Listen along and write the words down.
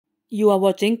You are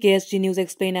watching KSG News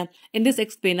Explainer. In this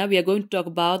explainer, we are going to talk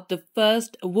about the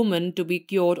first woman to be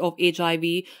cured of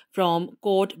HIV from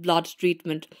cord blood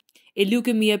treatment. A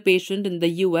leukemia patient in the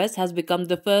US has become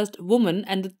the first woman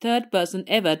and the third person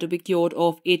ever to be cured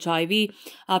of HIV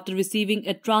after receiving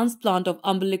a transplant of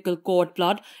umbilical cord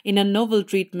blood in a novel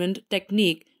treatment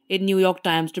technique, a New York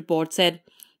Times report said.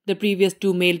 The previous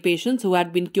two male patients who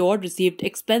had been cured received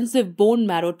expensive bone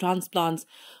marrow transplants.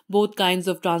 Both kinds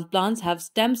of transplants have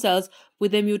stem cells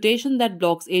with a mutation that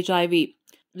blocks HIV.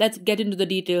 Let's get into the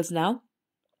details now.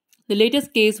 The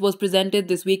latest case was presented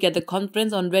this week at the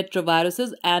conference on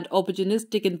retroviruses and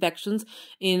opportunistic infections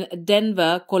in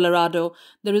Denver, Colorado.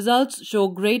 The results show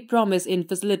great promise in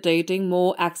facilitating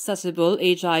more accessible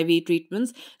HIV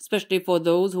treatments, especially for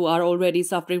those who are already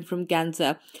suffering from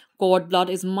cancer. Cord blood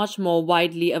is much more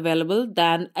widely available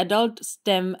than adult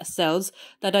stem cells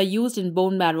that are used in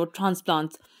bone marrow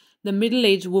transplants. The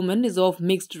middle-aged woman is of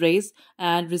mixed race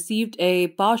and received a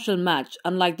partial match,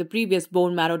 unlike the previous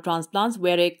bone marrow transplants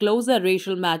where a closer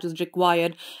racial match is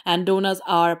required and donors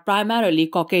are primarily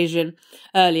Caucasian.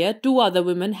 Earlier, two other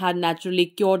women had naturally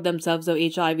cured themselves of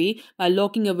HIV by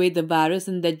locking away the virus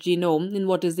in their genome in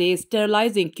what is a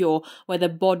sterilizing cure where the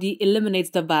body eliminates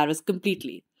the virus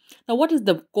completely. Now, what is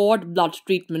the cord blood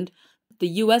treatment? The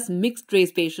US mixed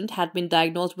race patient had been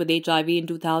diagnosed with HIV in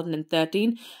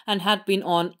 2013 and had been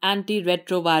on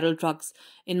antiretroviral drugs.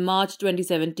 In March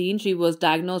 2017, she was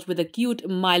diagnosed with acute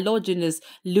myelogenous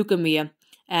leukemia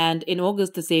and in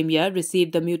August the same year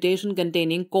received the mutation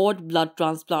containing cord blood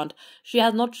transplant. She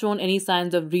has not shown any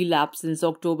signs of relapse since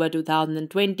October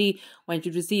 2020 when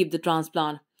she received the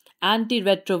transplant.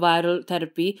 Antiretroviral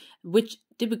therapy, which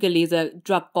typically is a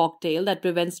drug cocktail that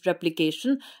prevents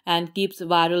replication and keeps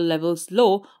viral levels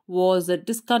low, was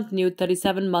discontinued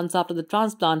 37 months after the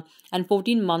transplant and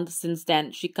 14 months since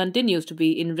then. She continues to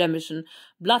be in remission.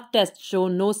 Blood tests show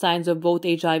no signs of both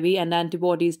HIV and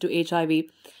antibodies to HIV.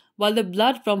 While the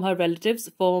blood from her relatives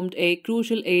formed a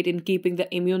crucial aid in keeping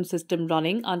the immune system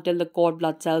running until the cord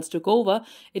blood cells took over,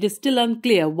 it is still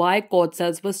unclear why cord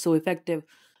cells were so effective.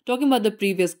 Talking about the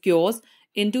previous cures,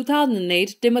 in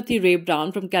 2008, Timothy Ray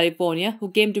Brown from California, who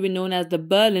came to be known as the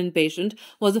Berlin patient,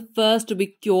 was the first to be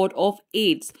cured of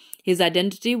AIDS. His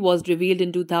identity was revealed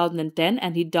in 2010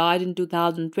 and he died in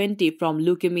 2020 from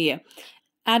leukemia.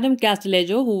 Adam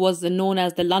Castilejo, who was known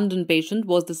as the London patient,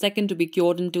 was the second to be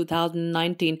cured in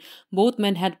 2019. Both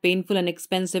men had painful and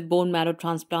expensive bone marrow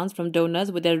transplants from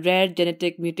donors with a rare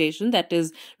genetic mutation that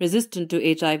is resistant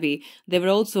to HIV. They were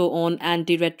also on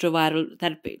antiretroviral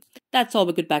therapy. That's all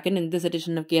we could pack in this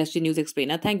edition of KSG News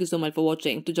Explainer. Thank you so much for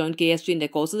watching. To join KSG in their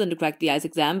courses and to crack the ICE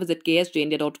exam, visit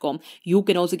ksgindia.com. You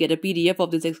can also get a PDF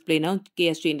of this explainer on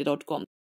ksgindia.com.